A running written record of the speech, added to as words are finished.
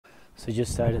So I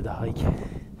just started the hike.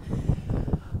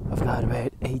 I've got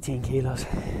about 18 kilos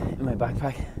in my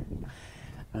backpack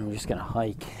and we're just gonna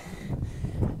hike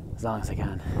as long as I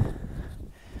can,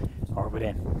 or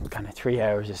within kind of 3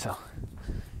 hours or so.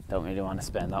 Don't really want to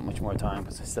spend that much more time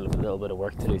because I still have a little bit of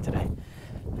work to do today.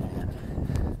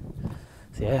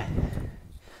 So yeah,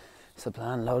 it's the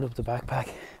plan. Load up the backpack.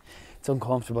 It's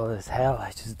uncomfortable as hell.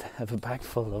 I just have a bag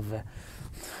full of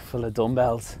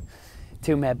dumbbells,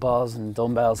 2 med balls and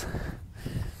dumbbells.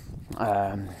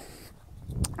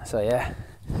 So yeah,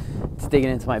 it's digging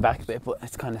into my back a bit, but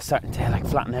it's kind of starting to like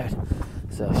flatten out.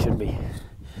 So it shouldn't be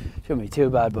too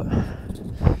bad, but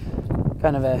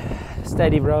kind of a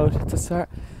steady road to start.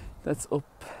 That's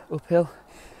uphill,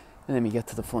 and then we get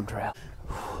to the fun trail.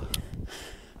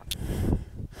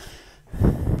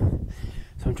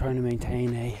 So I'm trying to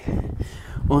maintain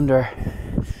under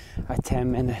a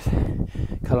 10-minute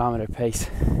kilometer pace.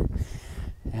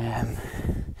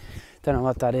 Don't know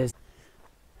what that is.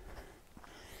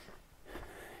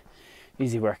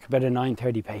 Easy work, about a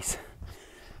 9:30 pace.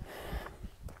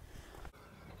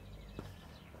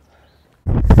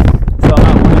 So I'm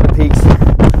at one of the peaks.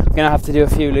 I'm gonna have to do a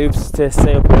few loops to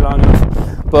stay up here long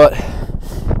enough, but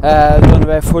I've done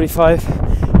about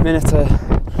 45 minutes of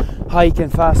hiking,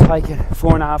 fast hiking,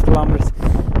 4.5 kilometers.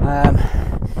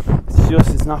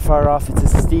 It's not far off. It's a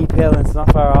steep hill and it's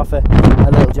not far off a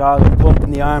little jog and pump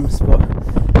in the arms, but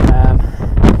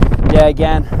yeah,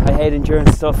 again, I hate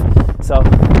endurance stuff, so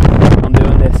I'm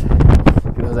doing this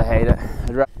because I hate it.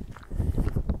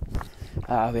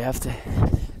 We have to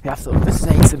up the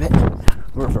stakes a bit.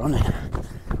 We're running.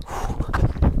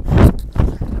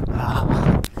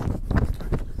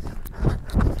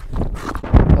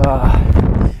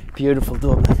 Beautiful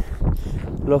Dublin.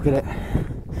 Look at it.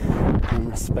 I'm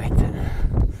respecting it.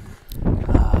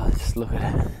 Just look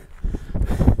at it.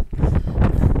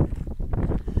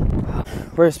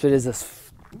 Worst bit is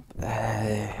this.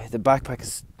 The backpack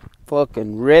is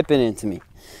fucking ripping into me.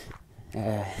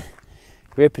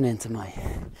 Ripping into my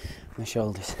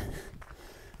shoulders.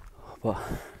 But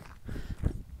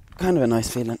kind of a nice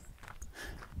feeling.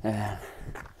 Yeah,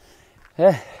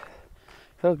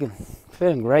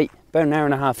 feeling great. About an hour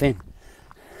and a half in.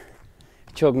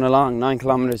 Chugging along, 9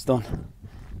 kilometers done.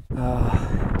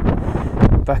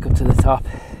 Back up to the top.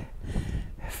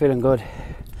 Feeling good.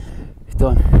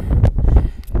 Done.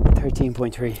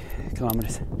 13.3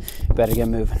 kilometers. Better get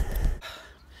moving.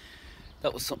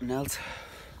 That was something else.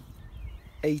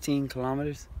 18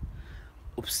 kilometers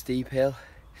up steep hill.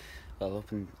 Well,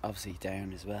 up and obviously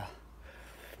down as well.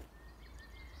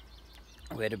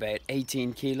 With about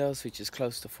 18 kilos, which is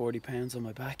close to 40 pounds on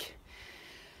my back.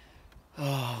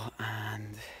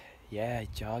 And yeah, I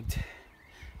jogged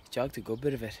a good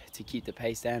bit of it to keep the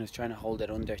pace down. I was trying to hold it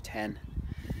under 10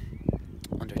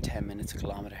 minutes a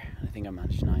kilometre. I think I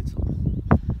managed 9 something.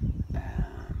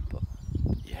 But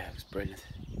yeah, it was brilliant.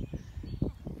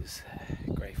 It was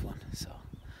great fun. So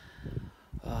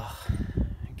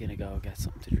I'm gonna go get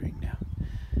something to drink now.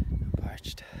 I'm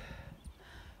parched.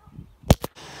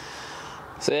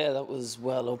 So yeah, that was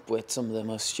well up with some of the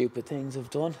most stupid things I've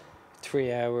done.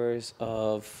 3 hours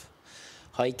of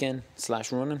hiking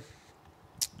 / running.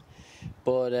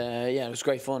 But yeah, it was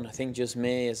great fun. I think just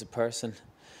me as a person.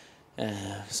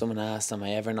 Someone asked, am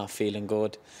I ever not feeling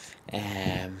good?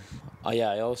 Oh yeah,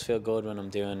 I always feel good when I'm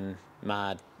doing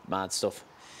mad stuff.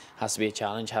 Has to be a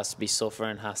challenge, has to be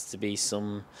suffering, has to be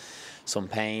some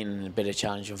pain and a bit of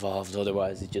challenge involved.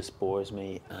 Otherwise it just bores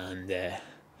me, and yeah,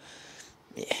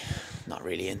 not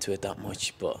really into it that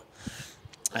much. But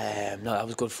no, that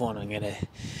was good fun.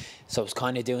 So I was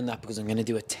kind of doing that because I'm going to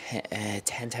do a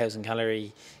 10,000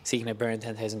 calorie, seeking to burn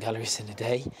 10,000 calories in a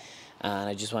day. And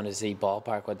I just wanted to see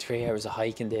ballpark what 3 hours of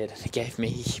hiking did. And it gave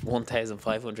me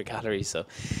 1,500 calories. So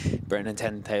burning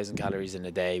 10,000 calories in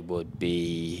a day would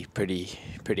be pretty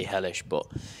hellish. But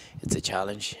it's a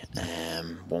challenge.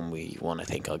 One I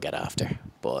think I'll get after.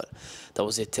 But that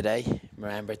was it today.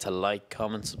 Remember to like,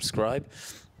 comment, subscribe.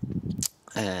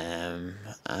 And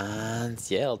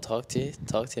yeah, I'll talk to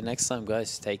you next time,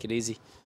 guys. Take it easy.